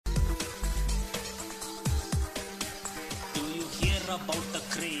about the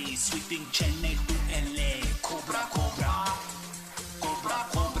craze, sweeping Chennai to LA. Cobra, Cobra, Cobra,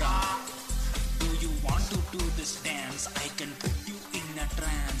 Cobra. Do you want to do this dance? I can put you in a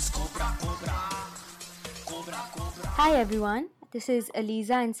trance. Cobra, Cobra, Cobra, Cobra. Hi everyone, this is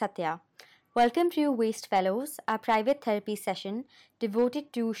Aliza and Satya. Welcome to Waste Fellows, our private therapy session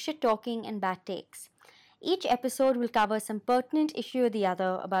devoted to shit talking and bad takes. Each episode will cover some pertinent issue or the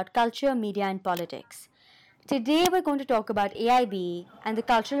other about culture, media, and politics. Today we're going to talk about AIB and the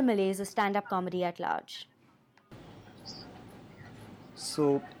cultural malaise of stand up comedy at large.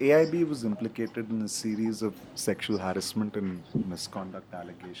 So, AIB was implicated in a series of sexual harassment and misconduct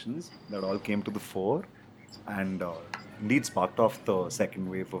allegations that all came to the fore and indeed sparked off the second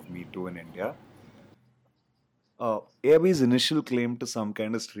wave of Me Too in India. AIB's initial claim to some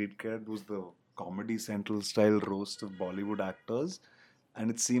kind of street cred was the Comedy Central style roast of Bollywood actors,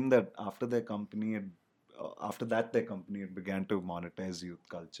 and it seemed that after that, their company had began to monetize youth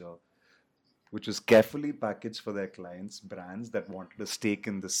culture, which was carefully packaged for their clients, brands that wanted a stake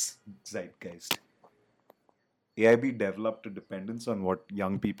in this zeitgeist. AIB developed a dependence on what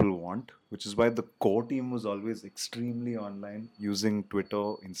young people want, which is why the core team was always extremely online, using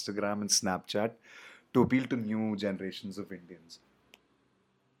Twitter, Instagram, and Snapchat to appeal to new generations of Indians.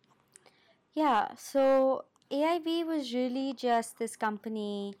 Yeah, so AIB was really just this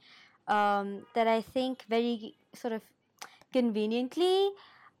company that I think very sort of conveniently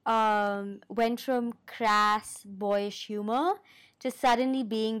went from crass, boyish humor to suddenly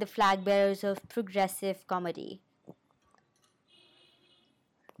being the flag bearers of progressive comedy.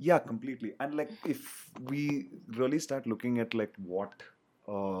 Yeah, completely. And like, if we really start looking at like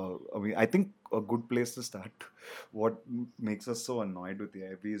I think a good place to start, what makes us so annoyed with the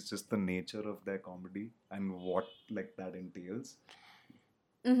AIB is just the nature of their comedy and what like that entails.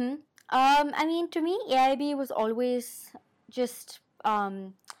 Mm-hmm. I mean, to me, AIB was always just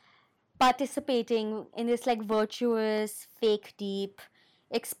participating in this like virtuous, fake deep,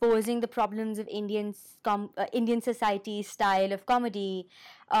 exposing the problems of Indian society style of comedy.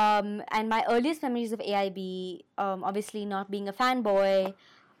 And my earliest memories of AIB, obviously not being a fanboy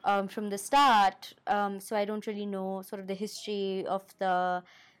from the start, so I don't really know sort of the history of the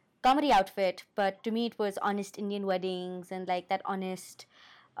comedy outfit, but to me it was honest Indian weddings and like that honest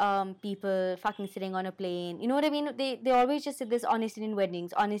people fucking sitting on a plane. You know what I mean? They always just said this honest Indian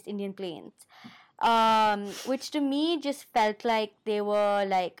weddings, honest Indian planes. Which to me just felt like they were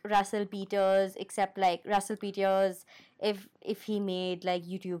like Russell Peters, except like Russell Peters if he made like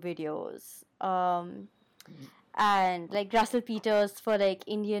YouTube videos. And like Russell Peters for like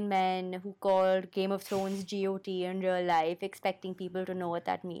Indian men who called Game of Thrones GOT in real life, expecting people to know what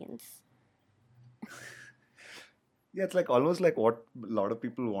that means. Yeah, it's like almost like what a lot of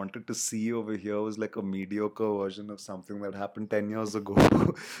people wanted to see over here was like a mediocre version of something that happened 10 years ago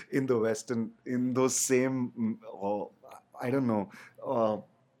in the West, and in those same, I don't know, uh,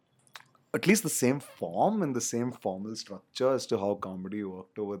 at least the same form and the same formal structure as to how comedy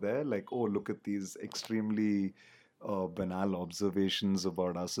worked over there. Like, oh, look at these extremely banal observations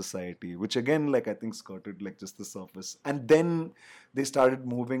about our society, which again, like, I think skirted like just the surface. And then they started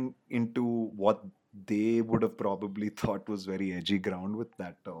moving into what they would have probably thought was very edgy ground with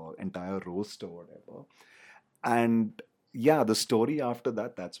that entire roast or whatever. And yeah, the story after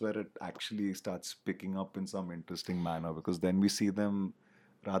that, that's where it actually starts picking up in some interesting manner, because then we see them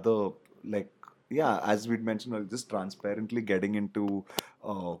rather like, yeah, as we'd mentioned, just transparently getting into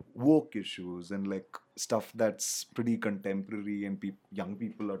woke issues and like stuff that's pretty contemporary and young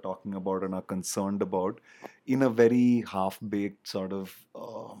people are talking about and are concerned about in a very half-baked sort of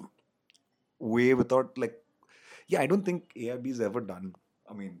way, without like, yeah, I don't think AIB's ever done.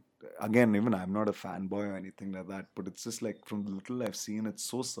 I mean, again, even I'm not a fanboy or anything like that, but it's just like from the little I've seen, it's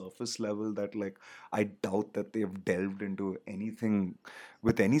so surface level that like I doubt that they've delved into anything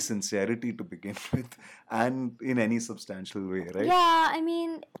with any sincerity to begin with, and in any substantial way, right? Yeah, I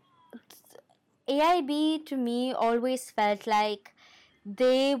mean, AIB to me always felt like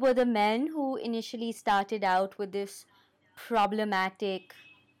they were the men who initially started out with this problematic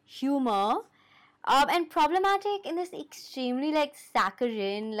humor. And problematic in this extremely like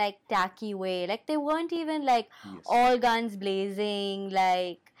saccharine, like tacky way. Like they weren't even like Yes. all guns blazing,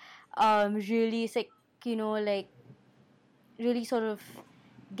 like really like like really sort of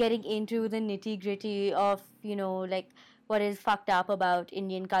getting into the nitty gritty of like what is fucked up about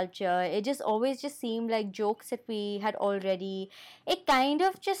Indian culture. It just always just seemed like jokes that we had already. It kind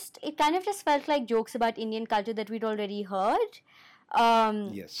of just felt like jokes about Indian culture that we'd already heard.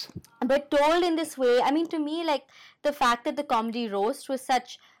 Yes. But told in this way, I mean, to me, like the fact that the comedy roast was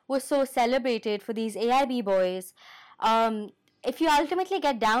so celebrated for these AIB boys, um if you ultimately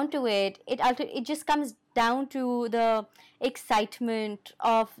get down to it, it just comes down to the excitement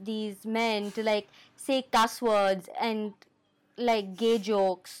of these men to like say cuss words and like gay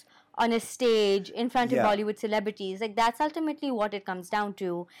jokes on a stage in front of Yeah, Bollywood celebrities. Like that's ultimately what it comes down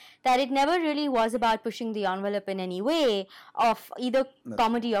to. That it never really was about pushing the envelope in any way of either that's true.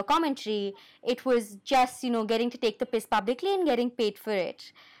 comedy or commentary. It was just, getting to take the piss publicly and getting paid for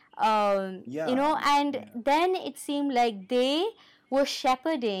it. Yeah, And yeah, then it seemed like they were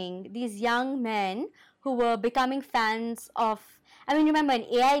shepherding these young men who were becoming fans of. I mean, remember, an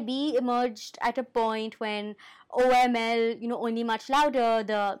AIB emerged at a point when OML, only much louder,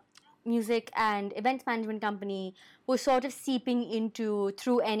 the music and events management company, was sort of seeping into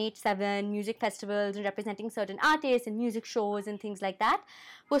through NH7 music festivals and representing certain artists and music shows and things like that,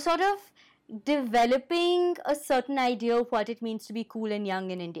 was sort of developing a certain idea of what it means to be cool and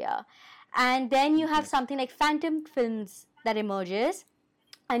young in India. And then you have yes, something like Phantom Films that emerges,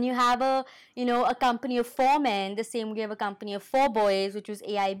 and you have a company of four men, the same way you have a company of four boys, which was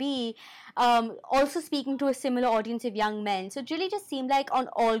AIB, also speaking to a similar audience of young men. So it really just seemed like on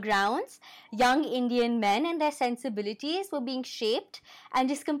all grounds, young Indian men and their sensibilities were being shaped and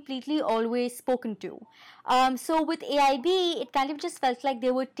just completely always spoken to. So with AIB, it kind of just felt like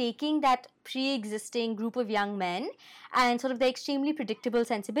they were taking that pre-existing group of young men and sort of their extremely predictable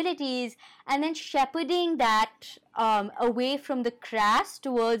sensibilities, and then shepherding that away from the crass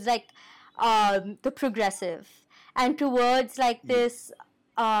towards like the progressive, and towards like yeah, this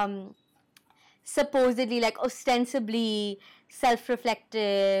um, supposedly like ostensibly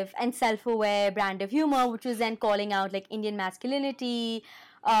self-reflective and self-aware brand of humor, which was then calling out like Indian masculinity,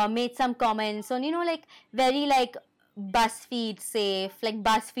 made some comments on like very like BuzzFeed safe, like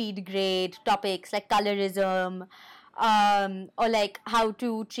BuzzFeed grade topics like colorism, or like how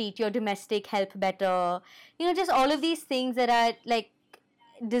to treat your domestic help better, just all of these things that are like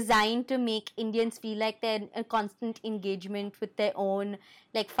designed to make Indians feel like they're in a constant engagement with their own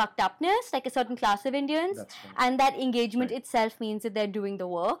like fucked upness, like a certain class of Indians, that's right. and that engagement Right. itself means that they're doing the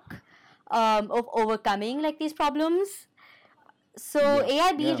work of overcoming like these problems. So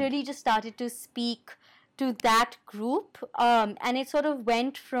Yeah, AIB yeah. really just started to speak to that group, and it sort of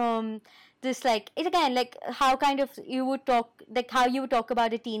went from this like it again like how kind of you would talk like how you would talk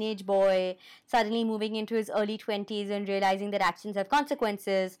about a teenage boy suddenly moving into his early 20s and realizing that actions have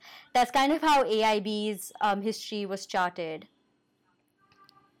consequences. That's kind of how AIB's history was charted.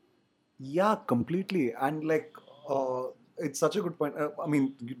 Yeah, completely. And like, it's such a good point. I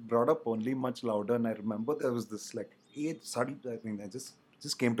mean, you brought up only much louder, and I remember there was this like age suddenly. I mean, I just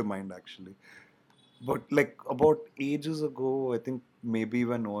came to mind actually. But like about ages ago, I think maybe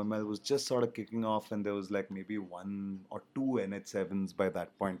when OML was just sort of kicking off, and there was like maybe one or two NH7s by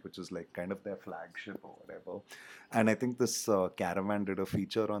that point, which was like kind of their flagship or whatever. And I think this Caravan did a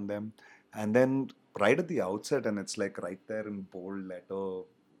feature on them. And then right at the outset, and it's like right there in bold letter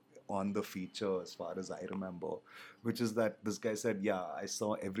on the feature, as far as I remember, which is that this guy said, "Yeah, I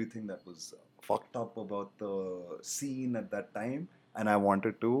saw everything that was fucked up about the scene at that time, and I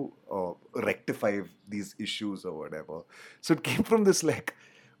wanted to rectify these issues or whatever." So it came from this like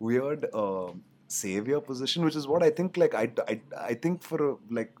weird savior position, which is what I think. Like I think for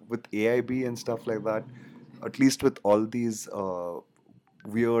like with AIB and stuff like that, at least with all these.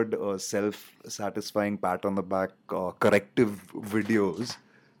 Weird self-satisfying pat on the back corrective videos,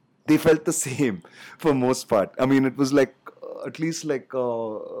 they felt the same for most part. I mean, it was like at least like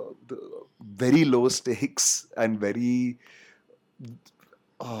very low stakes and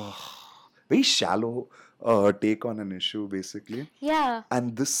uh, very shallow take on an issue, basically. Yeah.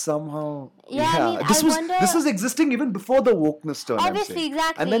 And this somehow, Yeah, I mean, yeah, I wonder. this was existing even before the wokeness turn. I'm Obviously, saying,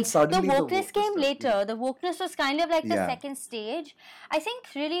 and then exactly. The suddenly the wokeness wokeness came turn. later. The wokeness was kind of like the Yeah, second stage. I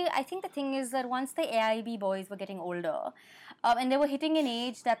think the thing is that once the AIB boys were getting older, and they were hitting an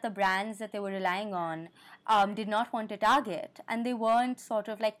age that the brands that they were relying on did not want to target, and they weren't sort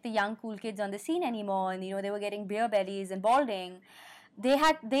of like the young cool kids on the scene anymore, and they were getting beer bellies and balding. They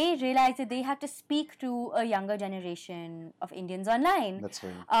realized that they had to speak to a younger generation of Indians online. that's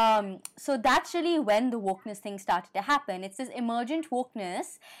right. So that's really when the wokeness thing started to happen. It's this emergent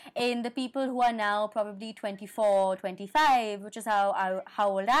wokeness in the people who are now probably 24, 25, which is how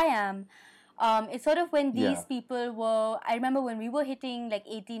old I am. It's sort of when these Yeah, people were, I remember when we were hitting like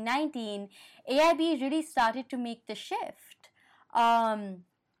 18, 19, AIB really started to make the shift. Um,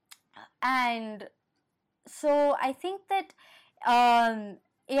 and so I think that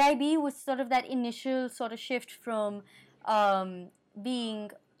AIB was sort of that initial sort of shift from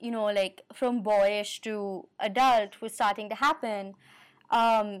being, like from boyish to adult was starting to happen.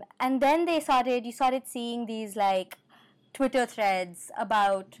 And then you started seeing these like Twitter threads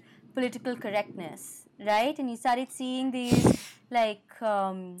about political correctness, right? And you started seeing these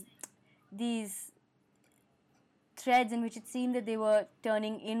threads in which it seemed that they were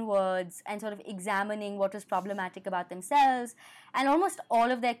turning inwards and sort of examining what was problematic about themselves. And almost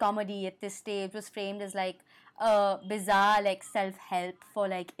all of their comedy at this stage was framed as like a bizarre like self-help for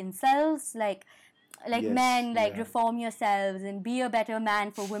like incels, like Yes, men, like yeah. reform yourselves and be a better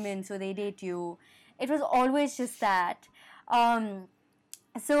man for women so they date you. It was always just that.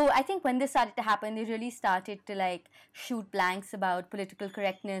 So I think when this started to happen, they really started to like shoot blanks about political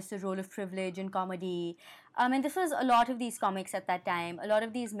correctness, the role of privilege in comedy. And this was a lot of these comics at that time. A lot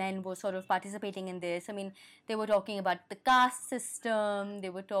of these men were sort of participating in this. I mean, they were talking about the caste system. They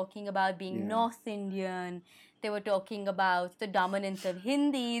were talking about being Yeah. North Indian. They were talking about the dominance of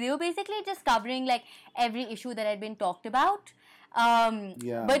Hindi. They were basically just covering like every issue that had been talked about.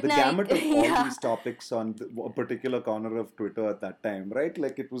 Yeah, But the now, gamut of all yeah. these topics on a particular corner of Twitter at that time, right?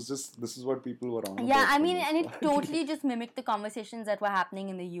 Like it was just this is what people were on Yeah, about I for mean, most and it part. totally just mimicked the conversations that were happening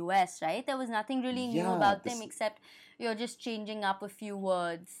in the US, right? There was nothing really new Yeah, about them this except you're just changing up a few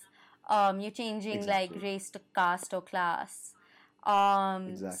words. You're changing like exactly, race to caste or class. So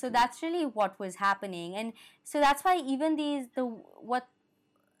exactly. that's really what was happening, and so that's why even what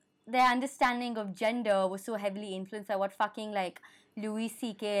their understanding of gender was so heavily influenced by what fucking like Louis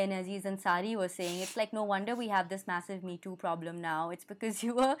C.K. and Aziz Ansari were saying. It's like no wonder we have this massive Me Too problem now. It's because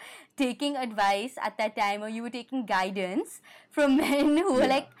you were taking advice at that time, or you were taking guidance from men who were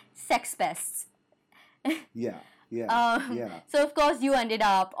Yeah, like sex pests. yeah, yeah. So of course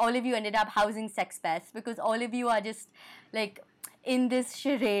all of you ended up housing sex pests because all of you are just like in this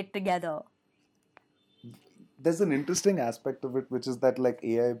charade together. There's an interesting aspect of it, which is that like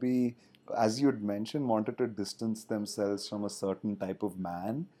AIB, as you had mentioned, wanted to distance themselves from a certain type of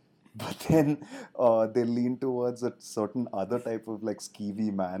man, but then they lean towards a certain other type of like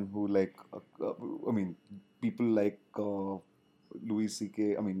skeevy man who like, I mean, people like Louis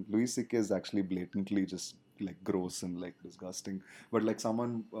C.K. I mean, Louis C.K. is actually blatantly just like gross and like disgusting, but like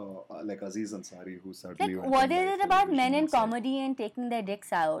someone like Aziz Ansari, who sadly Like, went what on is live it about men television in and said, comedy and taking their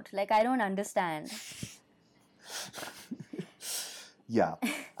dicks out? Like, I don't understand. yeah,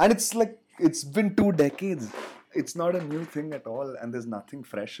 and it's like it's been 2 decades. It's not a new thing at all, and there's nothing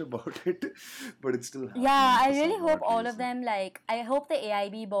fresh about it, but it's still Yeah, happening I for really some hope odd all of reason. them, like, I hope the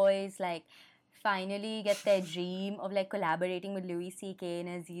AIB boys, like, finally get their dream of, like, collaborating with Louis C.K. and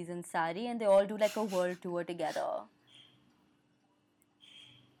Aziz Ansari and they all do, like, a world tour together.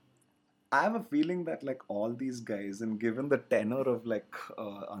 I have a feeling that like all these guys, and given the tenor of like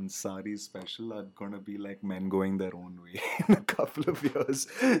Ansari's special, are gonna be like men going their own way in a couple of years.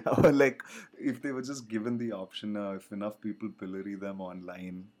 Or like if they were just given the option, if enough people pillory them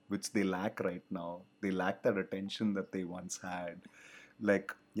online, which they lack right now, they lack that attention that they once had.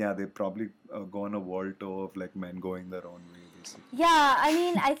 Like yeah, they probably go on a world tour of like men going their own way, basically. Yeah, I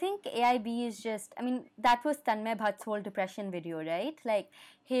mean, I think AIB is just, I mean, that was Tanmay Bhatt's whole depression video, right? Like,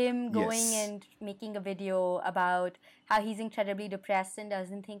 him going Yes. and making a video about how he's incredibly depressed and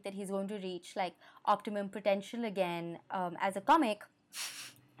doesn't think that he's going to reach, like, optimum potential again as a comic.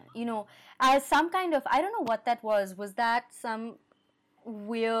 You know, as some kind of, I don't know what that was. Was that some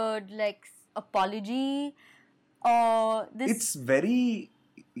weird, like, apology? Or this It's very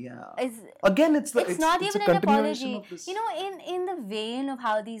yeah. is Again, it's not it's a even an continuation apology. of this. You know, in the vein of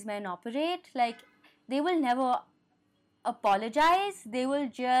how these men operate, like they will never apologize. They will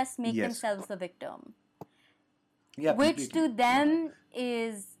just make Yes. themselves the victim, Yeah, which completely. to them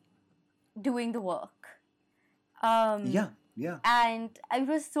is doing the work. Yeah, yeah. And it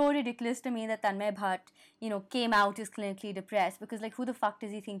was so ridiculous to me that Tanmay Bhatt, you know, came out as clinically depressed because, like, who the fuck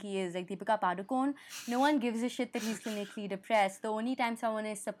does he think he is? Like, Deepika Padukone? No one gives a shit that he's clinically depressed. The only time someone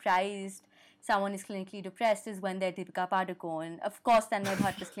is surprised someone is clinically depressed is when they're Deepika Padukone. Of course, Tanmay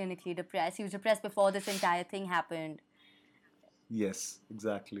Bhatt is clinically depressed. He was depressed before this entire thing happened. Yes,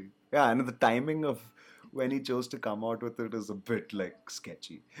 exactly. Yeah, and the timing of when he chose to come out with it is a bit like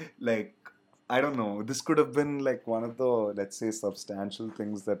sketchy. Like, I don't know. This could have been like one of the, let's say, substantial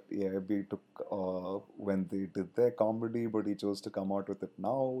things that AIB took when they did their comedy, but he chose to come out with it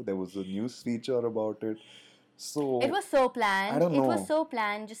now. There was a news feature about it. It So, was so I planned. don't It was know. so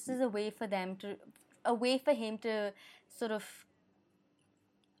planned just as a way for him to sort of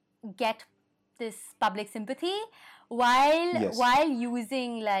get this public sympathy Yes. while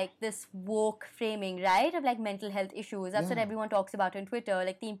using like this woke framing, right, of like mental health issues. That's what Yeah. everyone talks about on Twitter,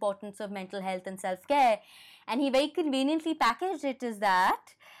 like the importance of mental health and self-care. And he very conveniently packaged it as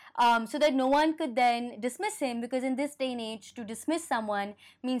that, so that no one could then dismiss him, because in this day and age, to dismiss someone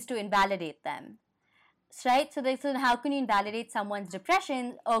means to invalidate them. right? So how can you invalidate someone's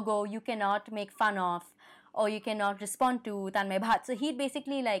depression? Ergo, you cannot make fun of or you cannot respond to Tanmay Bhatt. So he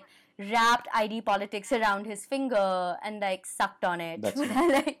basically like wrapped ID politics around his finger and like sucked on it That's with,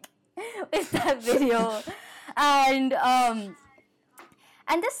 right. like with that video. And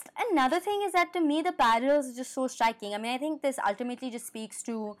this another thing is that to me the parallels is just so striking. I mean, I think this ultimately just speaks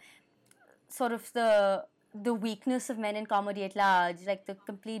to sort of the weakness of men in comedy at large, like the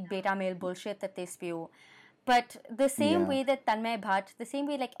complete beta male bullshit that they spew. But the same Yeah. way that Tanmay Bhatt, the same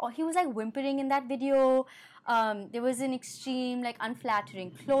way like he was like whimpering in that video. There was an extreme like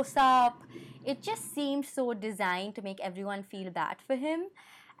unflattering close up. It just seemed so designed to make everyone feel bad for him,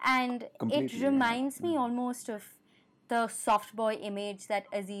 and it Completely. Yeah. reminds me almost of the soft boy image that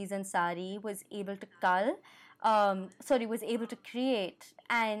Aziz Ansari was able to was able to create,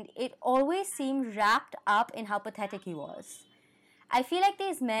 and it always seemed wrapped up in how pathetic he was. I feel like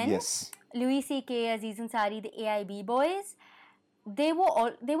these men, Yes. Louis C.K., Aziz Ansari, the AIB boys, they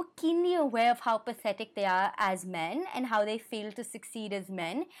were keenly aware of how pathetic they are as men and how they fail to succeed as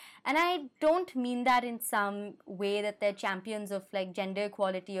men. And I don't mean that in some way that they're champions of like gender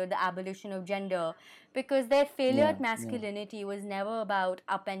equality or the abolition of gender, because their failure Yeah. at Yeah. masculinity was never about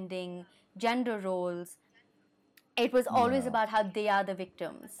upending gender roles. It was always Yeah. about how they are the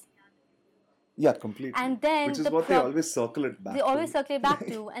victims. Yeah. Completely. And then Which is what they always circle it back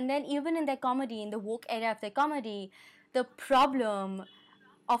to. And then even in their comedy, in the woke era of their comedy, the problem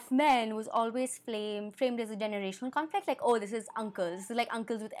of men was always framed as a generational conflict. Like, oh, this is uncles. This is like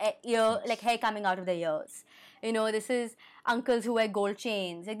uncles with like hair coming out of their ears. You know, this is uncles who wear gold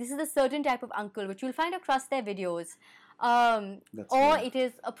chains. Like, this is a certain type of uncle which you'll find across their videos. That's Or right. it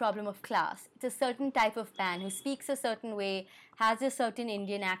is a problem of class. It's a certain type of man who speaks a certain way, has a certain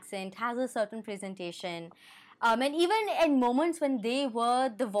Indian accent, has a certain presentation. And even in moments when they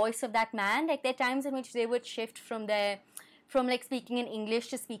were the voice of that man, like there are times in which they would shift from like speaking in English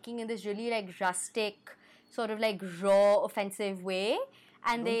to speaking in this really like rustic, sort of like raw, offensive way.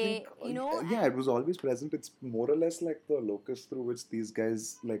 I And don't think, they, you know, yeah, it was always present. It's more or less like the locus through which these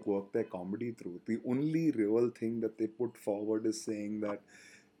guys like work their comedy through. The only real thing that they put forward is saying that,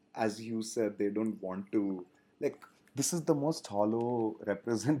 as you said, they don't want to, like, this is the most hollow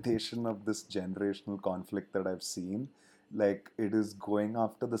representation of this generational conflict that I've seen. Like, it is going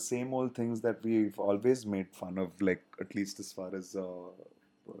after the same old things that we've always made fun of, like, at least as far as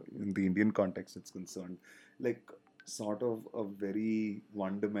in the Indian context it's concerned. Like, sort of a very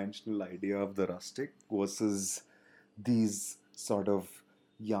one dimensional idea of the rustic versus these sort of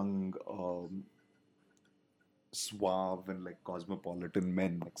young, suave and like cosmopolitan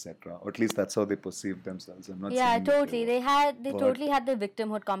men, etc. Or at least that's how they perceive themselves. I'm not yeah, saying that they totally. were. They But totally had the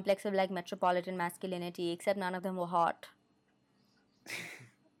victimhood complex of like metropolitan masculinity, except none of them were hot.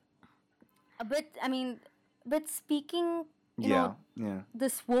 But I mean, but speaking, you yeah, know, yeah,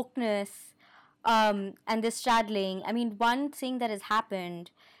 this wokeness and this straddling, I mean, one thing that has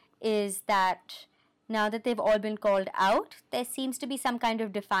happened is that now that they've all been called out, there seems to be some kind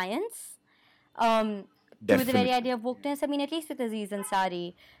of defiance to the very definitely. idea of wokeness. I mean, at least with Aziz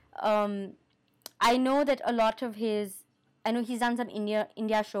Ansari, um, I know that a lot of I know he's done some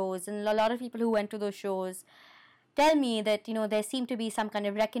India shows, and a lot of people who went to those shows tell me that there seemed to be some kind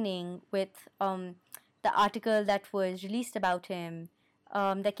of reckoning with the article that was released about him,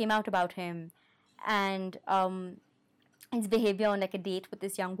 that came out about him, and his behavior on like a date with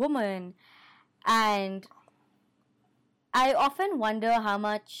this young woman. And I often wonder how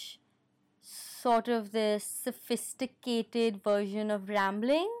much sort of this sophisticated version of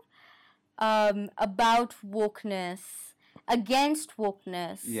rambling about wokeness, against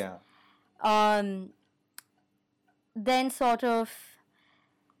wokeness, Yeah, um, then sort of,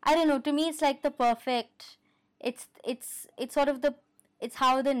 I don't know, to me it's like the perfect, it's sort of it's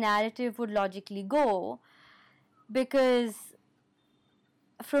how the narrative would logically go, because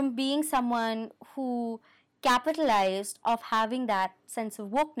from being someone who capitalized of having that sense of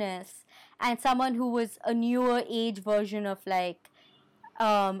wokeness, and someone who was a newer age version of like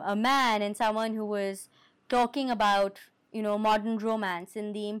a man, and someone who was talking about modern romance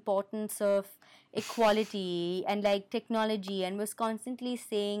and the importance of equality and like technology, and was constantly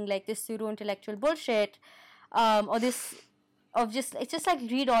saying like this pseudo intellectual bullshit, or this of just it's just like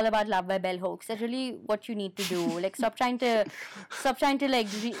read all about Love by Bell Hooks. That's really what you need to do. Like stop trying to stop trying to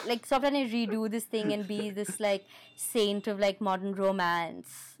redo this thing and be this like saint of like modern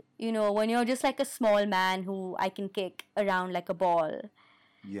romance. When you're just like a small man who I can kick around like a ball.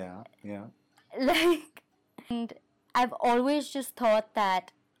 yeah, yeah. Like, and I've always just thought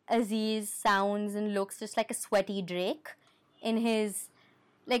that Aziz sounds and looks just like a sweaty Drake in his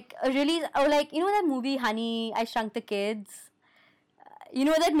Like a really, or like, you know that movie Honey, I Shrunk the Kids? You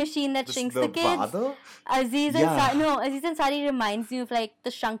know that machine that shrinks The the kids? father? No, Yeah. Aziz Ansari reminds me of like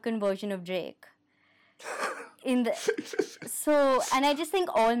the shrunken version of Drake. In the So, and I just think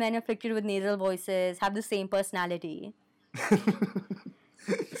all men afflicted with nasal voices have the same personality.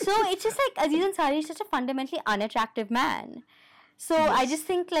 So it's just like Aziz Ansari is such a fundamentally unattractive man. So I just Yes.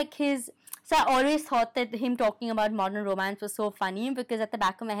 think like his. So I always thought that him talking about modern romance was so funny because at the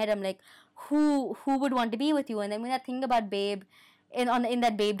back of my head I'm like, who would want to be with you? And then when I think about Babe, in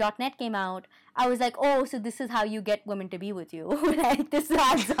that Babe.net came out, I was like, oh, so this is how you get women to be with you. Like this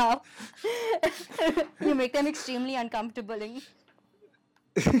adds up. You make them extremely uncomfortable.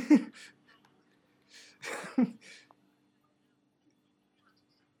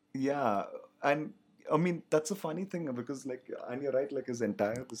 Yeah, and I mean that's a funny thing because like, and you're right, like his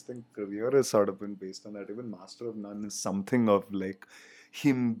entire this thing career has sort of been based on that. Even Master of None is something of like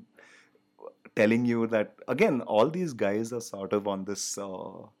him telling you that again, all these guys are sort of on this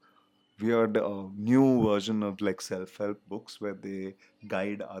weird new version of like self-help books where they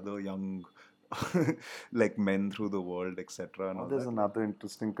guide other young like men through the world, etc. And there's another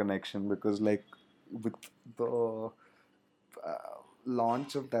interesting connection because like with the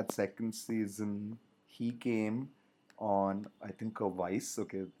launch of that second season, he came on, I think, a Vice.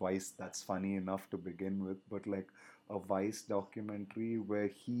 Okay, Vice, that's funny enough to begin with, but like a Vice documentary where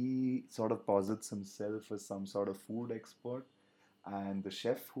he sort of posits himself as some sort of food expert. And the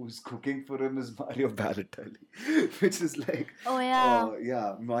chef who's cooking for him is Mario Balotelli, which is like, Oh yeah.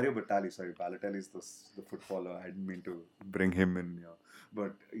 yeah, Mario Batali. Sorry, Balotelli is the footballer. I didn't mean to bring him in here,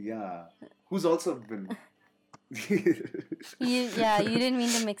 but yeah, who's also been You didn't mean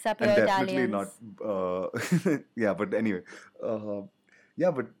to mix up your and definitely Italians. not yeah, but anyway, uh,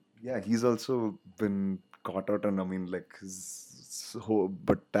 yeah, but yeah, he's also been caught out, and I mean like his whole,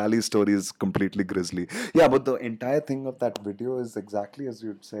 but Tali's story is completely grisly. Yeah, but the entire thing of that video is exactly as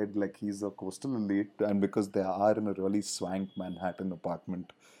you said, like he's a coastal elite, and because they are in a really swank Manhattan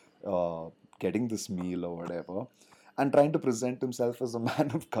apartment, uh, getting this meal or whatever, and trying to present himself as a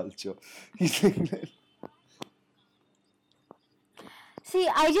man of culture. He's like, See,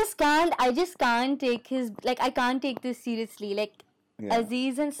 I just can't take his, like, I can't take this seriously. Like, yeah.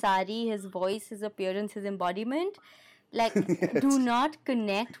 Aziz Ansari, his voice, his appearance, his embodiment, like, do Yes. not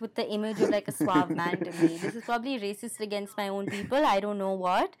connect with the image of, like, a suave man to me. This is probably racist against my own people. I don't know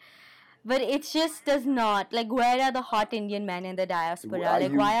what. But it just does not. Like, where are the hot Indian men in the diaspora? Are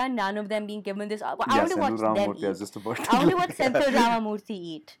Like, you? why are none of them being given this? I Yeah, want to watch Senthil them Ramamurthy. I was eat. just about I want to to watch like, Senthil Ramamurthy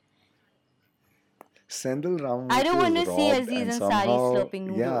eat. Senthil I Ramamurthy don't want is to see robbed, Aziz and Ansari somehow,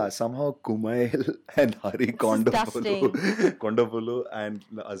 slurping yeah, noodles. somehow Kumail and Hari It's disgusting. Kondapolu and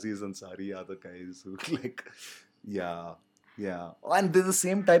Aziz Ansari are the guys who like, yeah, yeah, and they're the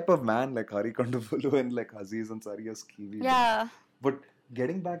same type of man, like Hari Kondapolu and like Aziz Ansari are skeevy. Yeah. But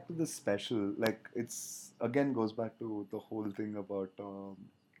getting back to the special, like it's again goes back to the whole thing about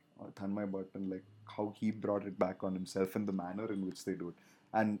Thanmay Bhatt and like how he brought it back on himself and the manner in which they do it.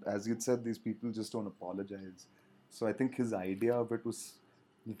 And as you said, these people just don't apologize. So I think his idea of it was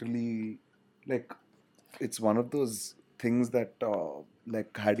literally like it's one of those things that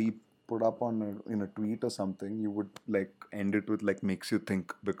like had he put up on in a tweet or something, you would like end it with like makes you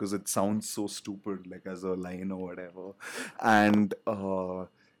think because it sounds so stupid like as a line or whatever. And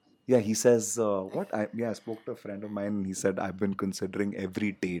yeah, he says I spoke to a friend of mine and he said I've been considering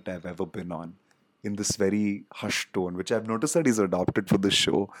every date I've ever been on in this very hushed tone, which I've noticed that he's adopted for the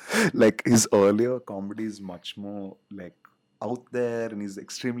show. Like his earlier comedy is much more like out there and he's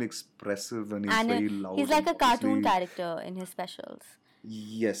extremely expressive and he's And very loud. he's like and a cartoon obviously- character in his specials.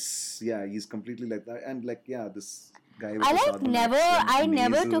 Yes, yeah, he's completely like that. And like, yeah, this guy with I the like southern never, accent, I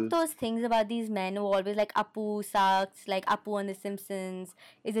never nasal. took those things about these men who always like Apu sucks, like Apu on The Simpsons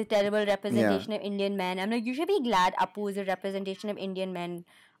is a terrible representation of Indian men. I'm like, you should be glad Apu is a representation of Indian men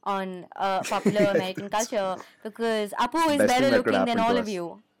on popular American culture because Apu is Best thing better that could looking than happen to all of us.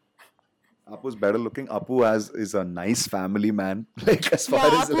 you. Apu's better looking. Apu is a nice family man. Like as far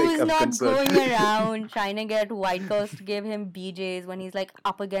Yeah, as Apu like is I'm not concerned. going around trying to get white girls to give him BJs when he's like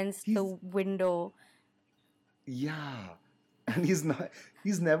up against the window. Yeah, and he's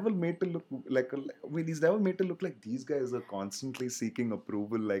never made to look like I mean he's never made to look like these guys are constantly seeking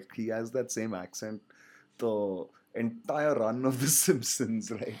approval. Like he has that same accent the entire run of The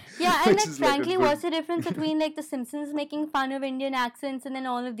Simpsons, right? Yeah, and Which like is like a frankly, good- what's the difference between like The Simpsons making fun of Indian accents and then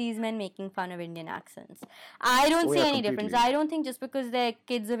all of these men making fun of Indian accents? I don't Oh, see yeah, any difference. completely. I don't think just because they're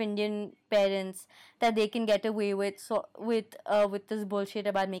kids of Indian parents that they can get away with with this bullshit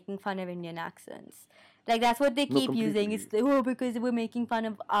about making fun of Indian accents. Like, that's what they No, keep using. It's completely. because we're making fun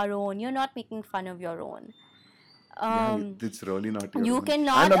of our own. You're not making fun of your own. Yeah, Um, it's really not your you own. And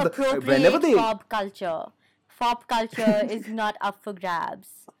cannot on the whenever appropriate they fob culture. Fob culture is not up for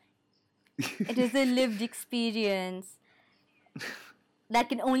grabs. It is a lived experience that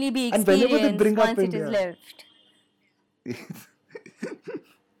can only be and whenever they experienced bring up once it is India, lived.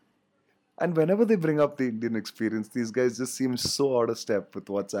 and whenever they bring up the Indian experience, these guys just seem so out of step with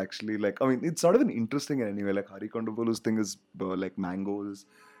what's actually like. I mean, it's not even interesting in any way. Like Hari Kondabolu's thing is like mangoes,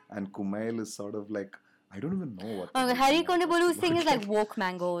 and Kumail is sort of like I don't even know what the hell Hari Kumail talks Kondabolu's thing is about. like woke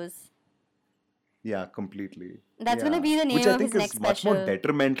mangoes. Yeah, completely. That's gonna Yeah, be the which name I of his think next is much more special.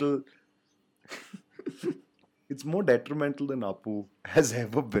 detrimental. It's more detrimental than Apu has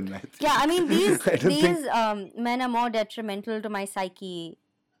ever been. I think. Yeah, I mean I don't think. these men are more detrimental to my psyche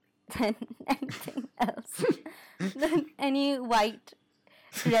than anything else, than any white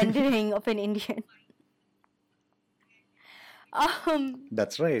rendering of an Indian.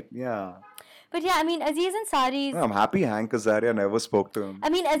 That's right. Yeah. But yeah, I mean Aziz Ansari's I'm happy Hank Azaria never spoke to him. I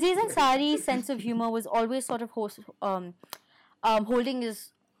mean, Aziz Ansari's sense of humor was always sort of holding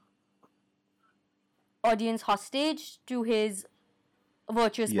his audience hostage to his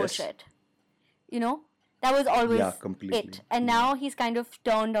virtuous Yes. bullshit. You know, that was always Yeah, completely. it. And now he's kind of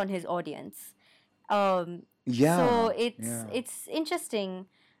turned on his audience. So Yeah. it's interesting.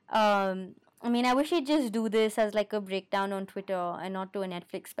 I mean, I wish he'd just do this as like a breakdown on Twitter and not to a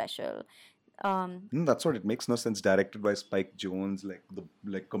Netflix special. That's what it makes no sense. Directed by Spike Jones,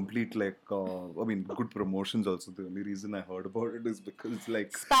 complete I mean, good promotions. Also, the only reason I heard about it is because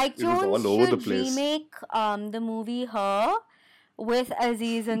Spike it was Jones all over the should place. remake the movie Her with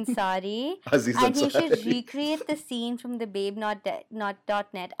Aziz Ansari, Aziz and he should Ansari. recreate the scene from the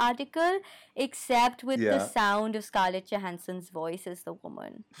Babe.net article, except with the Yeah. sound of Scarlett Johansson's voice as the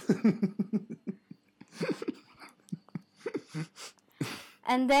woman.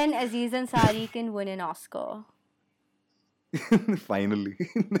 And then Aziz Ansari can win an Oscar Finally.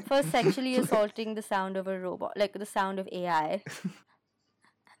 for sexually assaulting the sound of a robot, like the sound of AI.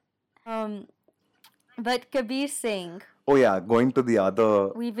 But Kabir Singh, Oh yeah, going to the other.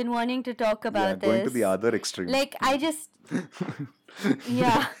 we've been wanting to talk Yeah, about going to this. the other extreme. Like, I just,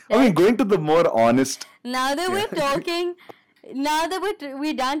 yeah. I mean, going to the more honest. Now that we're talking, now that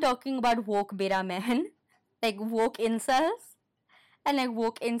we're done talking about woke beta men, like woke incels, and like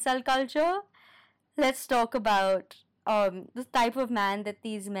woke incel culture, let's talk about the type of man that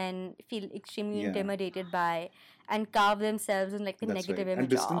these men feel extremely Yeah. intimidated by and carve themselves in like the That's negative right. And image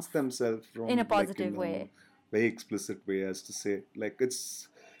distance of themselves from in a like positive way. very explicit way, as to say, like it's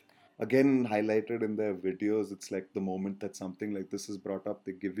again highlighted in their videos. It's like the moment that something like this is brought up,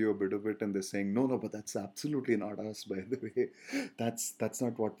 they give you a bit of it and they're saying, no, but that's absolutely not us, by the way. That's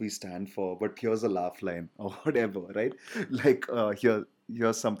not what we stand for. But here's a laugh line or whatever, right? Like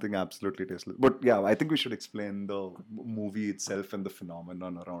here's something absolutely tasteless. But yeah, I think we should explain the movie itself and the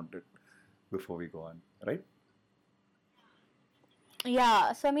phenomenon around it before we go on, right?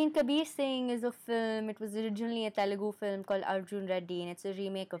 Yeah, so I mean, Kabir Singh is a film. It was originally a Telugu film called Arjun Reddy, and it's a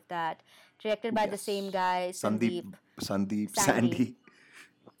remake of that, directed by the same Yes. guy, Sandeep. Sandy. Sandy.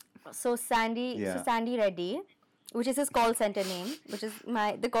 So Yeah. Sandy Reddy, which is his call center name, which is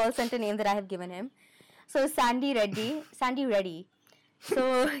the call center name that I have given him. So Sandy Reddy.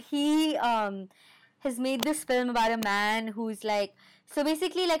 So he has made this film about a man who's like, so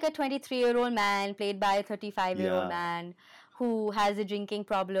basically like a 23-year-old man played by a 35-year-old Yeah. man who has a drinking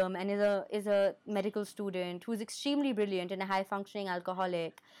problem and is a medical student who's extremely brilliant and a high functioning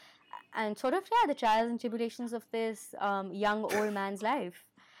alcoholic, and sort of the trials and tribulations of this young old man's life.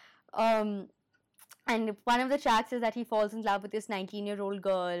 And one of the tracks is that he falls in love with this 19-year-old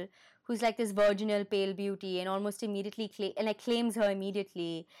girl who's like this virginal pale beauty, and almost immediately claims her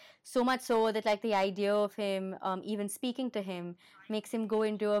immediately, so much so that like the idea of him even speaking to him makes him go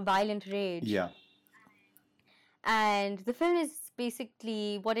into a violent rage. Yeah. And the film is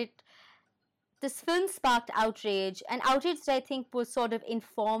basically this film sparked outrage, and outrage that I think was sort of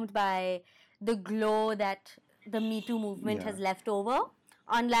informed by the glow that the Me Too movement has Yeah. left over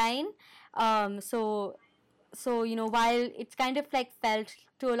online. So while it's kind of like felt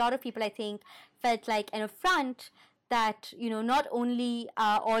to a lot of people, I think felt like an affront that not only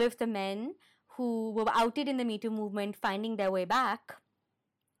are all of the men who were outed in the Me Too movement finding their way back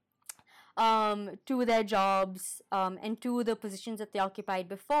to their jobs and to the positions that they occupied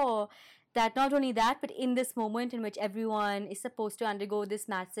before, that not only that, but in this moment in which everyone is supposed to undergo this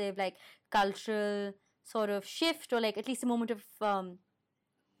massive like cultural sort of shift, or like at least a moment of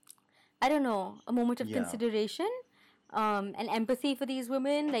I don't know, a moment of Yeah. consideration, and empathy for these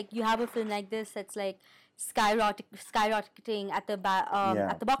women. Like you have a film like this that's like skyrocketing at Yeah,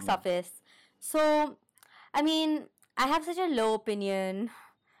 at the box yeah. office. So, I mean, I have such a low opinion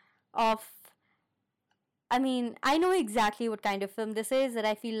of. I mean, I know exactly what kind of film this is, that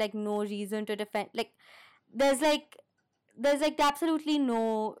I feel like no reason to defend. Like, there's like there's like absolutely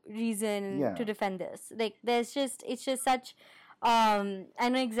no reason Yeah. to defend this. Like it's just such I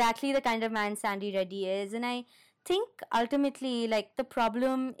know exactly the kind of man Sandy Reddy is, and I think ultimately like the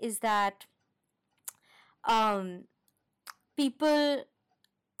problem is that um people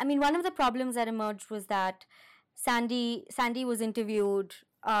I mean, one of the problems that emerged was that Sandy was interviewed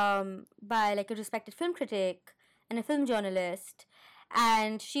by like a respected film critic and a film journalist,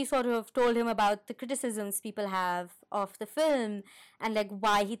 and she sort of told him about the criticisms people have of the film, and like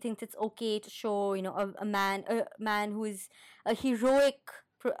why he thinks it's okay to show, you know, a man who is a heroic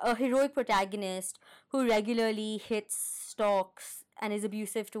protagonist who regularly hits, stalks, and is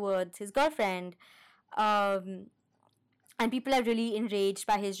abusive towards his girlfriend. Um, and people are really enraged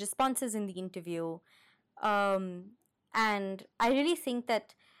by his responses in the interview. Um, and I really think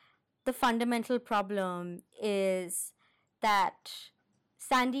that the fundamental problem is that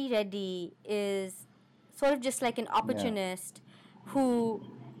Sandy Reddy is sort of just like an Yeah. opportunist who,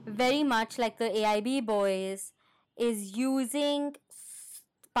 very much like the AIB boys, is using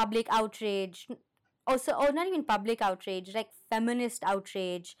public outrage, also, or not even public outrage, like feminist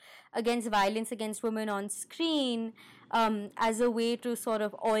outrage against violence against women on screen, as a way to sort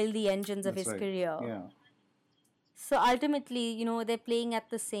of oil the engines of That's his right. career. Yeah. So ultimately, you know, they're playing at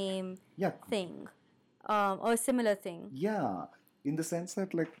the same Yeah. thing, or a similar thing. Yeah. In the sense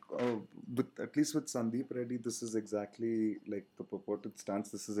that, like, with at least with Sandeep Reddy, this is exactly like the purported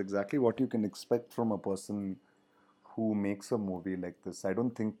stance. This is exactly what you can expect from a person who makes a movie like this. I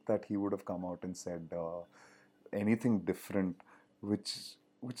don't think that he would have come out and said anything different, which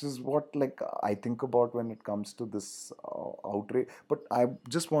which is what like I think about when it comes to this outrage. But I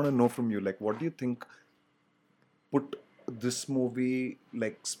just want to know from you, like, what do you think put this movie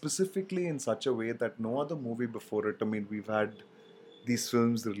like specifically in such a way that no other movie before it? I mean, we've had these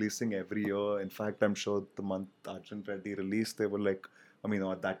films releasing every year. In fact, I'm sure the month Arjun Reddy released, they were like, I mean,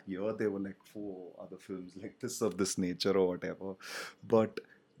 or that year, they were like four other films like this of this nature or whatever. But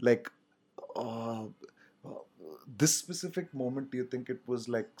like, uh, uh, this specific moment, do you think it was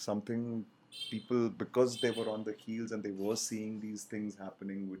like something people, because they were on the heels and they were seeing these things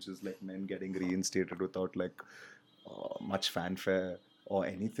happening, which is like men getting reinstated without like much fanfare or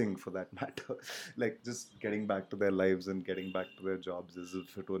anything for that matter, like just getting back to their lives and getting back to their jobs as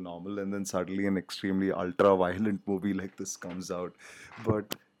if it were normal, and then suddenly an extremely ultra violent movie like this comes out.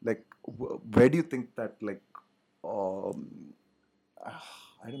 But like, where do you think that like, um,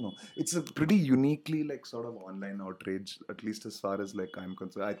 I don't know. It's a pretty uniquely like sort of online outrage, at least as far as like I'm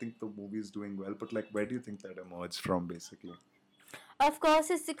concerned. I think the movie is doing well, but like, where do you think that emerged from, basically? Of course,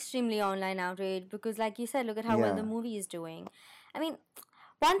 it's extremely online outrage because, like you said, look at how well the Yeah. movie is doing. I mean,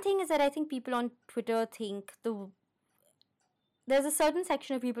 one thing is that I think people on Twitter think there's a certain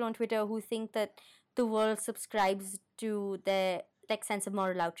section of people on Twitter who think that the world subscribes to their like sense of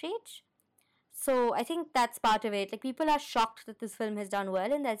moral outrage. So I think that's part of it. Like people are shocked that this film has done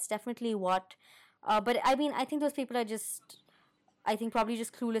well, and that's definitely what. But I mean, I think those people are just, I think, probably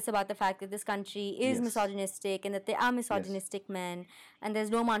just clueless about the fact that this country is Yes. misogynistic and that there are Yes. misogynistic men, and there's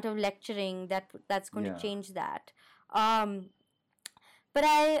no amount of lecturing that's going to Yeah. change that. Um, but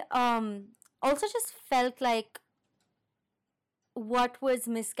I also just felt like what was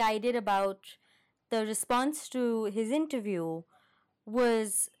misguided about the response to his interview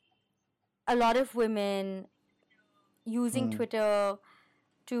was a lot of women using Hmm. Twitter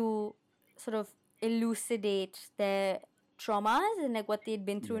to sort of elucidate their traumas and like what they'd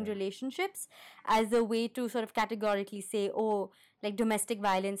been through in Yeah. relationships as a way to sort of categorically say, oh, like domestic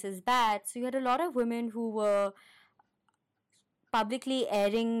violence is bad. So you had a lot of women who were publicly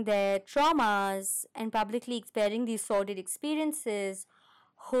airing their traumas and publicly experiencing these sordid experiences,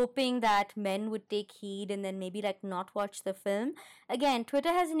 hoping that men would take heed and then maybe like not watch the film. Again,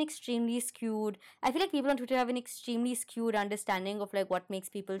 Twitter has an extremely skewed, I feel like people on Twitter have an extremely skewed understanding of like what makes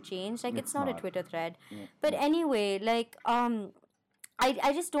people change. Like it's It's not a not. Twitter thread. Yeah. But Yeah. anyway, like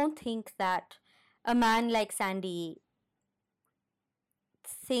I just don't think that a man like Sandy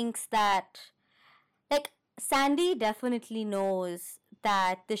thinks that, like, Sandy definitely knows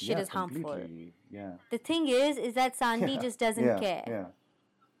that this shit Yeah. is harmful. Completely. Yeah. The thing is that Sandy Yeah. just doesn't Yeah. care. Yeah.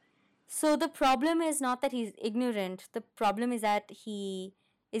 So the problem is not that he's ignorant, the problem is that he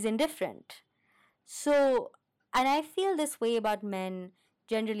is indifferent. So, and I feel this way about men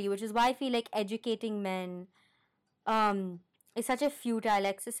generally, which is why I feel like educating men is such a futile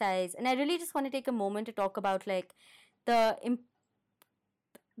exercise. And I really just want to take a moment to talk about like the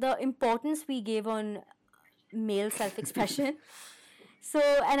the importance we give on male self-expression. So,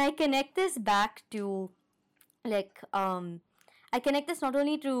 and I connect this back to like I connect this not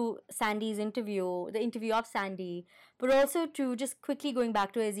only to Sandy's interview, the interview of Sandy, but also to just quickly going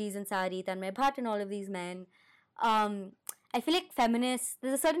back to Aziz Ansari, Tanmay Bhatt, and all of these men. I feel like feminists,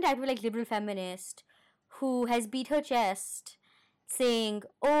 there's a certain type of like liberal feminist who has beat her chest saying,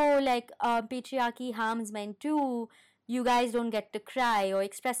 oh, like patriarchy harms men too, you guys don't get to cry or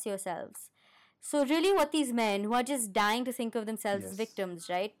express yourselves. So, really, what these men who are just dying to think of themselves as Yes. victims,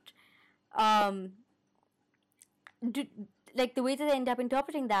 right? Um, do, like the way that they end up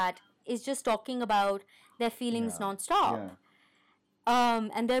interpreting that is just talking about their feelings Yeah. nonstop,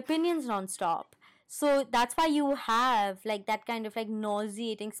 and their opinions nonstop. So that's why you have like that kind of like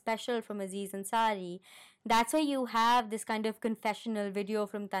nauseating special from Aziz Ansari. That's why you have this kind of confessional video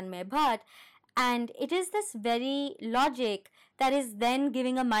from Tanmay Bhatt. And it is this very logic that is then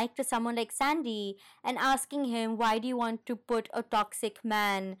giving a mic to someone like Sandy and asking him, why do you want to put a toxic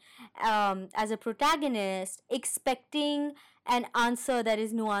man as a protagonist, expecting an answer that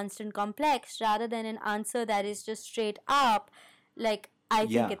is nuanced and complex rather than an answer that is just straight up like, I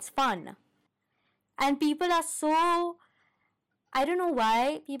think Yeah. it's fun. And people are so, I don't know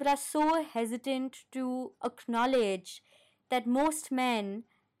why, people are so hesitant to acknowledge that most men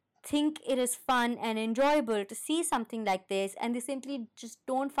think it is fun and enjoyable to see something like this, and they simply just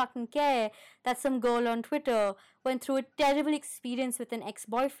don't fucking care that some girl on Twitter went through a terrible experience with an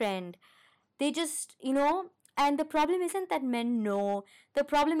ex-boyfriend. They just, and the problem isn't that men know, the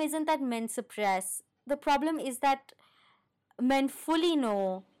problem isn't that men suppress, the problem is that men fully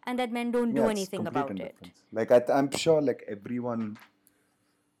know and that men don't do Yeah, it's anything complete about it. indifference. Like I'm sure, like everyone.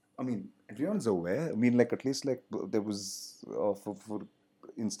 I mean, everyone's aware. I mean, like at least like there was for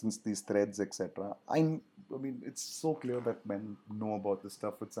instance these threads, etc. I mean, it's so clear that men know about this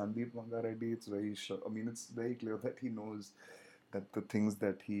stuff with Sandeep Mangareddy. It's very sure. I mean, it's very clear that he knows that the things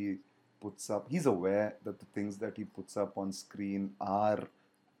that he puts up. He's aware that the things that he puts up on screen are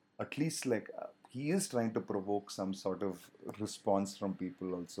at least like he is trying to provoke some sort of response from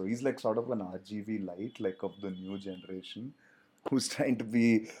people also. He's like sort of an RGV light, like of the new generation, who's trying to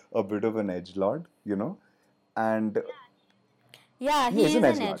be a bit of an edgelord, and Yeah, he is he an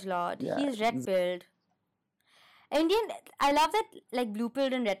is an edgelord. edgelord. Yeah, He's red pilled. Indian, I love that like blue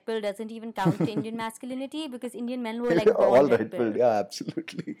pilled and red pilled doesn't even count to Indian masculinity because Indian men were like born all red red pilled. pilled. Yeah,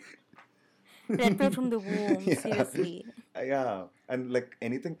 absolutely. Red pilled from the womb, Yeah, seriously. yeah, and like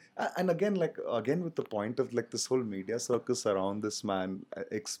anything, and again, like again with the point of like this whole media circus around this man,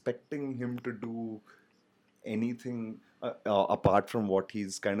 expecting him to do anything apart from what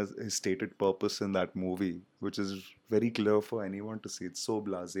he's kind of his stated purpose in that movie, which is very clear for anyone to see. It's so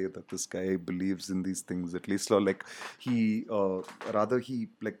blasé that this guy believes in these things, at least, or like he, rather he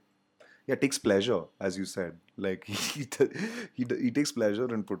like, yeah, takes pleasure, as you said. Like he takes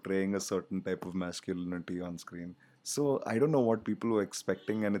pleasure in portraying a certain type of masculinity on screen. So I don't know what people were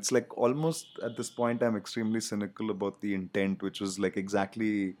expecting, and it's like almost at this point I'm extremely cynical about the intent, which was like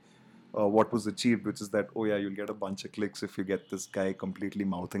exactly what was achieved, which is that, oh yeah, you'll get a bunch of clicks if you get this guy completely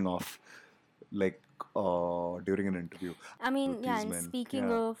mouthing off, like during an interview I mean, with yeah, these and men. speaking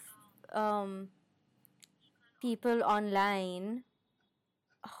Yeah. of people online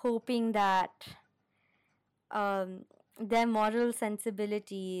hoping that their moral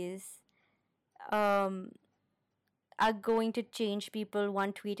sensibilities um, are going to change people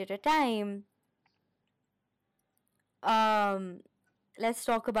one tweet at a time, let's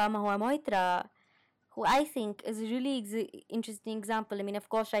talk about Mahua Moitra, who I think is a really interesting example. I mean, of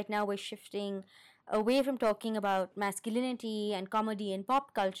course, right now we're shifting away from talking about masculinity and comedy and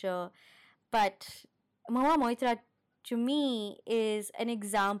pop culture, but Mahua Moitra to me is an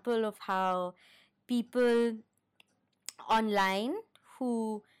example of how people online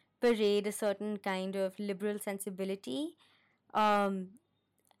who parade a certain kind of liberal sensibility um,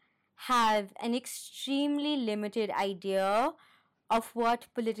 have an extremely limited idea of what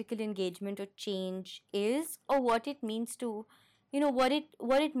political engagement or change is, or what it means to, what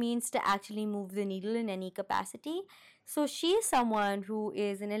it means to actually move the needle in any capacity. So she is someone who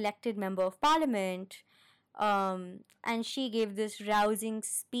is an elected member of parliament, and she gave this rousing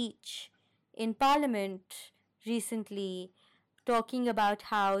speech in parliament recently, talking about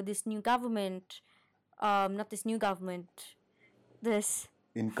how this new government, not this new government, this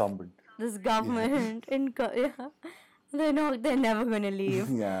Incumbent. this government yeah, they're never gonna leave.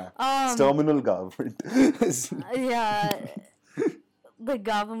 Yeah. It's terminal government. Yeah, the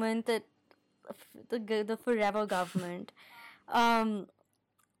government that the forever government, um,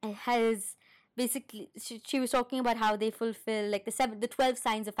 has basically she was talking about how they fulfill like the 12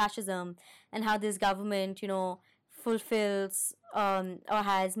 signs of fascism, and how this government, fulfills or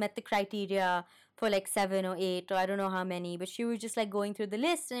has met the criteria for like 7 or 8 or I don't know how many, but she was just like going through the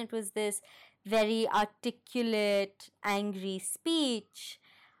list, and it was this very articulate angry speech.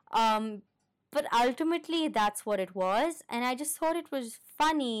 um but ultimately that's what it was, and I just thought it was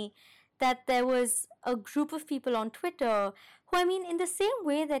funny that there was a group of people on Twitter who, I mean, in the same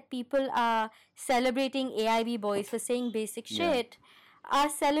way that people are celebrating AIB boys for saying basic Yeah. shit, are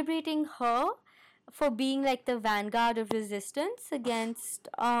celebrating her for being like the vanguard of resistance against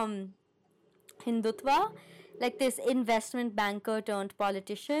Hindutva, like this investment banker turned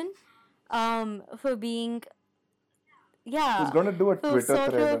politician, for being, Who's yeah, gonna do a for Twitter sort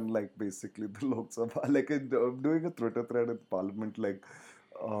thread of, on like basically the Lok Sabha, like doing a Twitter thread in Parliament, like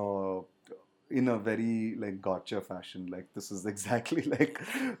uh, in a very like gotcha fashion. Like this is exactly like,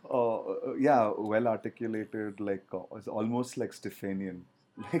 yeah, well articulated, like it's almost like Stephanian,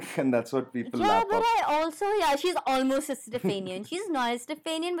 like, and that's what people yeah, lap but up. I also, yeah, she's almost a Stephanian. She's not a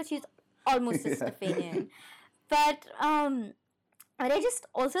Stephanian, but she's almost a Yeah. Stephanian. But what I just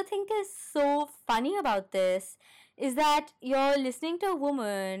also think is so funny about this is that you're listening to a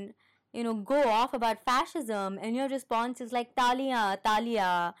woman, go off about fascism, and your response is like Talia,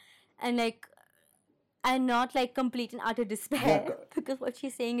 Talia, and like, and not like complete and utter Yeah, despair because what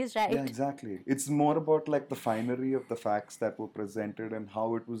she's saying is yeah, right. exactly. It's more about like the finery of the facts that were presented and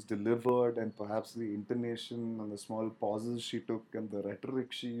how it was delivered, and perhaps the intonation and the small pauses she took and the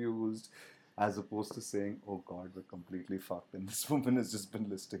rhetoric she used, as opposed to saying, "Oh God, we're completely fucked." And this woman has just been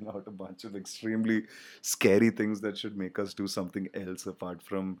listing out a bunch of extremely scary things that should make us do something else apart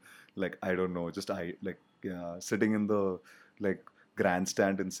from, like, I don't know, just yeah, sitting in the like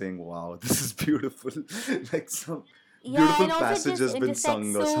grandstand and saying, "Wow, this is beautiful," like some Yeah, beautiful and also it passage just has been intersects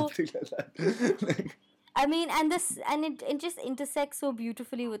sung or so. something like that. Like, I mean, and it just intersects so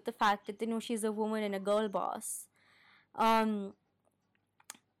beautifully with the fact that she's a woman and a girl boss. Um,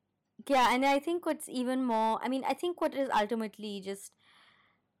 yeah, and I think what's even more, I mean, I think what is ultimately just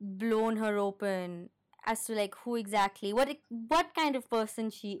blown her open as to like who exactly, what kind of person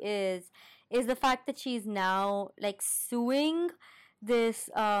she is the fact that she's now like suing this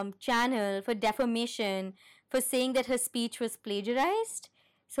channel for defamation for saying that her speech was plagiarized.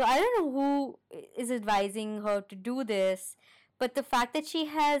 So I don't know who is advising her to do this, but the fact that she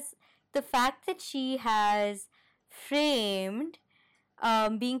has framed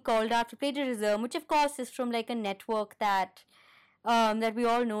being called out for plagiarism, which of course is from like a network that we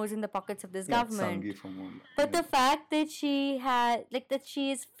all know is in the pockets of this yeah, it's Sangi government. from Mumbai. But Yeah. the fact that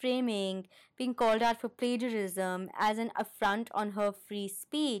she is framing being called out for plagiarism as an affront on her free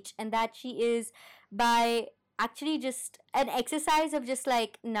speech, and that she is by actually just an exercise of just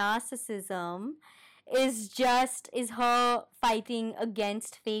like narcissism, is her fighting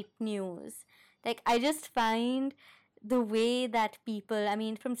against fake news. Like, I just find the way that people, I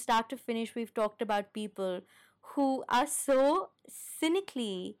mean, from start to finish, we've talked about people who are so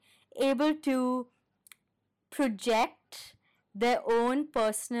cynically able to project their own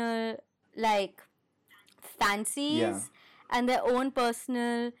personal like Yeah, fancies and their own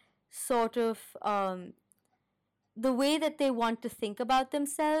personal sort of the way that they want to think about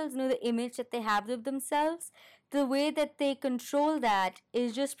themselves, the image that they have of themselves, the way that they control that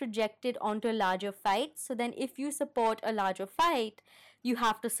is just projected onto a larger fight. So then, if you support a larger fight, you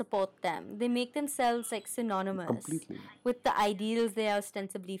have to support them. They make themselves like synonymous completely. with the ideals they are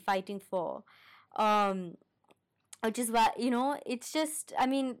ostensibly fighting for. Um, which is why, it's just, I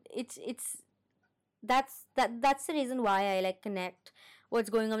mean, it's that's the reason why I like connect what's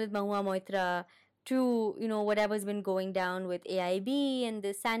going on with Mahua Moitra to whatever's been going down with AIB and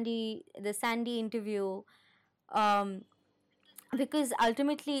the Sandy interview, um because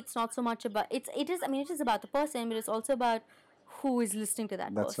ultimately it's not so much about it is, I mean, it is about the person, but it's also about who is listening to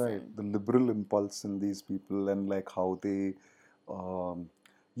that That's right. person. The liberal impulse in these people and like how they um,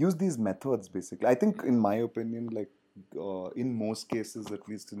 use these methods basically. I think, in my opinion, like in most cases, at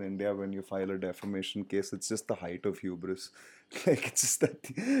least in India, when you file a defamation case, it's just the height of hubris. Like it's just that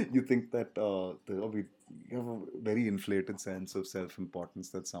you think that you have a very inflated sense of self-importance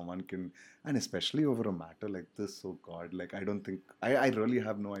that someone can, and especially over a matter like this. Oh God, like I don't think I really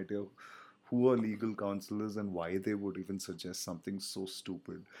have no idea who are legal counselors and why they would even suggest something so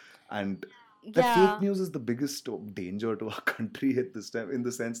stupid. And that fake Yeah. news is the biggest danger to our country at this time, in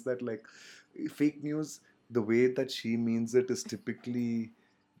the sense that, like, fake news, the way that she means it is typically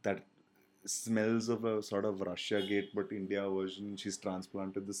that smells of a sort of Russia Gate but India version. She's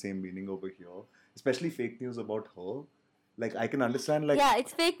transplanted the same meaning over here. especially fake news about her. Like I can understand, like Yeah,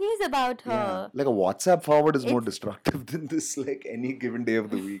 it's fake news about yeah, her. like a WhatsApp forward is more It's destructive than this. Like any given day of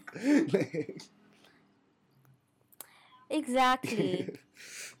the week. Like, exactly.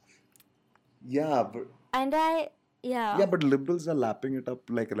 yeah, but And yeah, yeah. but liberals are lapping it up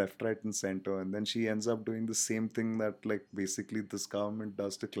like left, right, and center, and then she ends up doing the same thing that like basically this government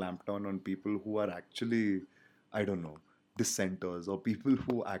does to clamp down on people who are actually, I don't know, dissenters or people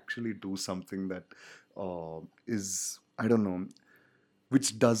who actually do something that is, I don't know,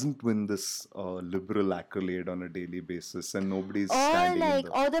 which doesn't win this liberal accolade on a daily basis, and nobody's Or standing in like,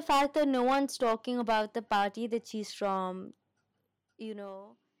 the or the fact that no one's talking about the party that she's from, you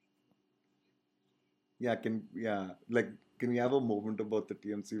know. like can we have a moment about the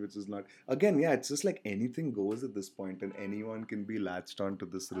TMC, which is not again, yeah, it's just like anything goes at this point, and anyone can be latched onto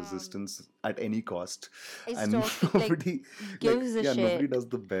this Um, resistance at any cost, it's and talking like nobody, like, gives a yeah, nobody shit. does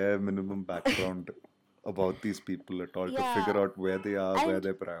the bare minimum background about these people at all to figure Yeah, out where they are, where and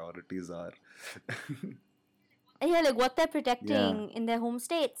their priorities are. yeah, like what they're Yeah, protecting in their home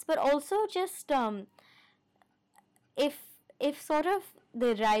states, but also just if sort of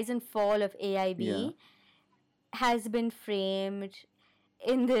the rise and fall of yeah. AIB has been framed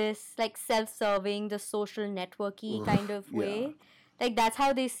in this like self-serving, the social networky kind of Yeah, way, like that's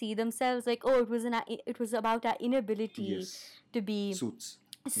how they see themselves, like, oh, it was about our inability yes. to be Suits.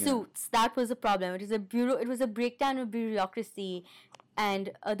 Yeah. suits. That was a problem. It was a breakdown of bureaucracy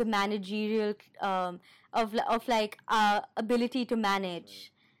and the managerial of like ability to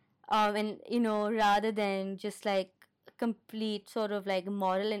manage, and rather than just like complete sort of like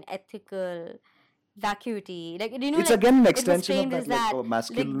moral and ethical vacuity, like It's like again an it was extension of framed that as like that, like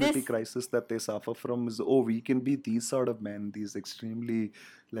masculinity this. crisis that they suffer from is, oh, we can be these sort of men, these extremely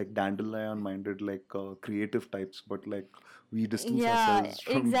like dandelion minded like creative types, but like we distance Yeah, ourselves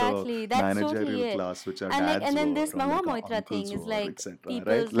from the exactly. That's totally managerial it. class which our And like, and dads then were this or Mahua like our Moitra uncles thing is were, like etc.,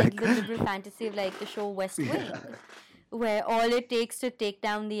 right? people's like Like the liberal fantasy of like the show West yeah, Wing, where all it takes to take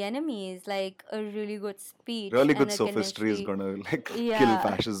down the enemy is like a really good speech really and good a sophistry is conventionally, gonna like kill yeah,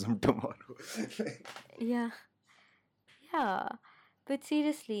 fascism tomorrow. yeah, yeah. But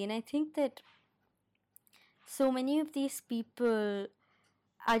seriously, and I think that so many of these people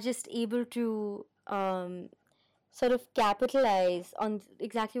are just able to sort of capitalize on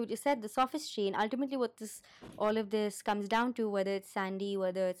exactly what you said, the sophistry, and ultimately what this all of this comes down to, whether it's Sandy,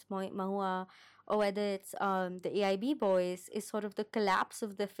 whether it's Mahua, or whether it's the AIB boys, is sort of the collapse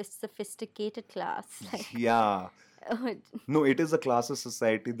of the sophisticated class. Like, Yeah. uh, No, it is a class of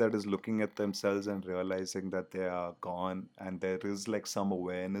society that is looking at themselves and realizing that they are gone, and there is like some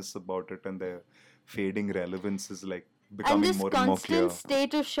awareness about it, and their fading relevance is like and becoming this more and more constant clear.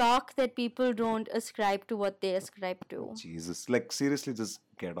 state of shock that people don't ascribe to what they ascribe to. Jesus, like seriously, just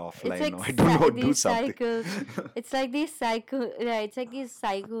get It's offline like now. I don't know, do these something. cycles. It's like these cycle, right? It's like these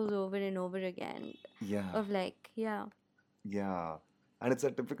cycles over and over again, Yeah, of like, yeah. yeah. And it's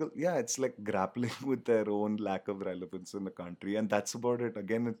a typical, yeah, it's like grappling with their own lack of relevance in the country. And that's about it.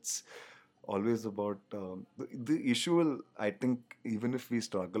 Again, it's always about the issue will, I think, even if we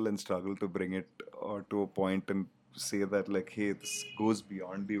struggle and struggle to bring it to a point and say that, like, hey, this goes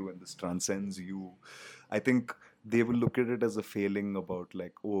beyond you and this transcends you, I think they will look at it as a failing about,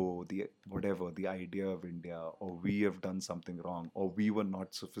 like, oh, the whatever, the idea of India, or we have done something wrong, or we were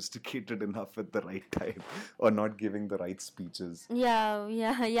not sophisticated enough at the right time, or not giving the right speeches. Yeah,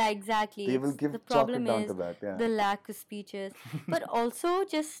 yeah, yeah, exactly. They will It's the give chalk it problem down to is that, yeah. the lack of speeches, but also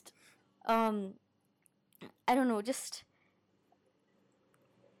just um, I don't know, just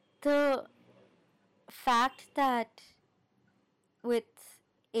the fact that with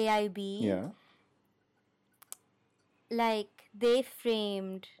AIB, Yeah. like they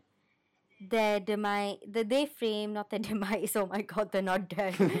framed their demise, they framed not their demise. Oh my God, they're not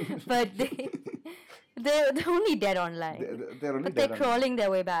dead, but they're only dead online. They're only But they're dead on. crawling their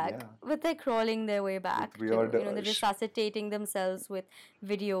way back. Yeah. But they're crawling their way back With to, weird they're resuscitating themselves with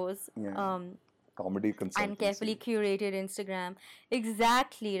videos, yeah, comedy and carefully consultancy. curated Instagram.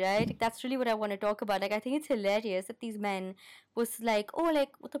 Exactly, right? Like, that's really what I want to talk about. Like, I think it's hilarious that these men was like, oh,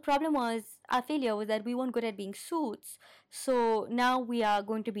 like, what the problem was, our failure was that we weren't good at being suits. So now we are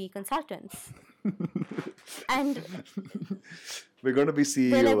going to be consultants. And We're going to be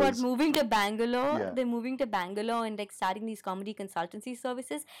they're like, what, CEOs. moving to Bangalore? Yeah. They're moving to Bangalore and like starting these comedy consultancy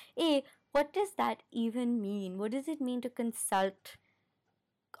services. A, what does that even mean? What does it mean to consult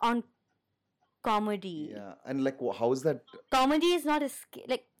on comedy? Yeah, and like, how is that? Comedy is not a skill.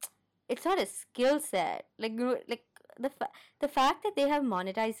 Like, it's not a skill set. Like, like the fact that they have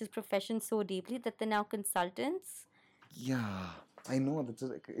monetized this profession so deeply that they're now consultants. Yeah, I know that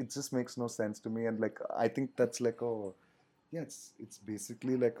just, like, it just makes no sense to me, and like I think that's like a yeah, it's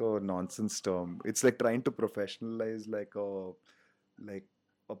basically like a nonsense term. It's like trying to professionalize like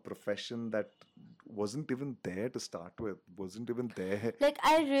a profession that wasn't even there to start with, wasn't even there. Like,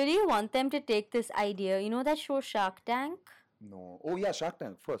 I really want them to take this idea. You know that show Shark Tank? No. Oh yeah, Shark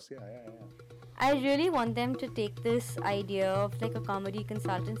Tank first. Yeah, yeah, yeah. I really want them to take this idea of like a comedy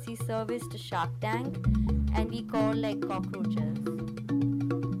consultancy service to Shark Tank and be called like cockroaches.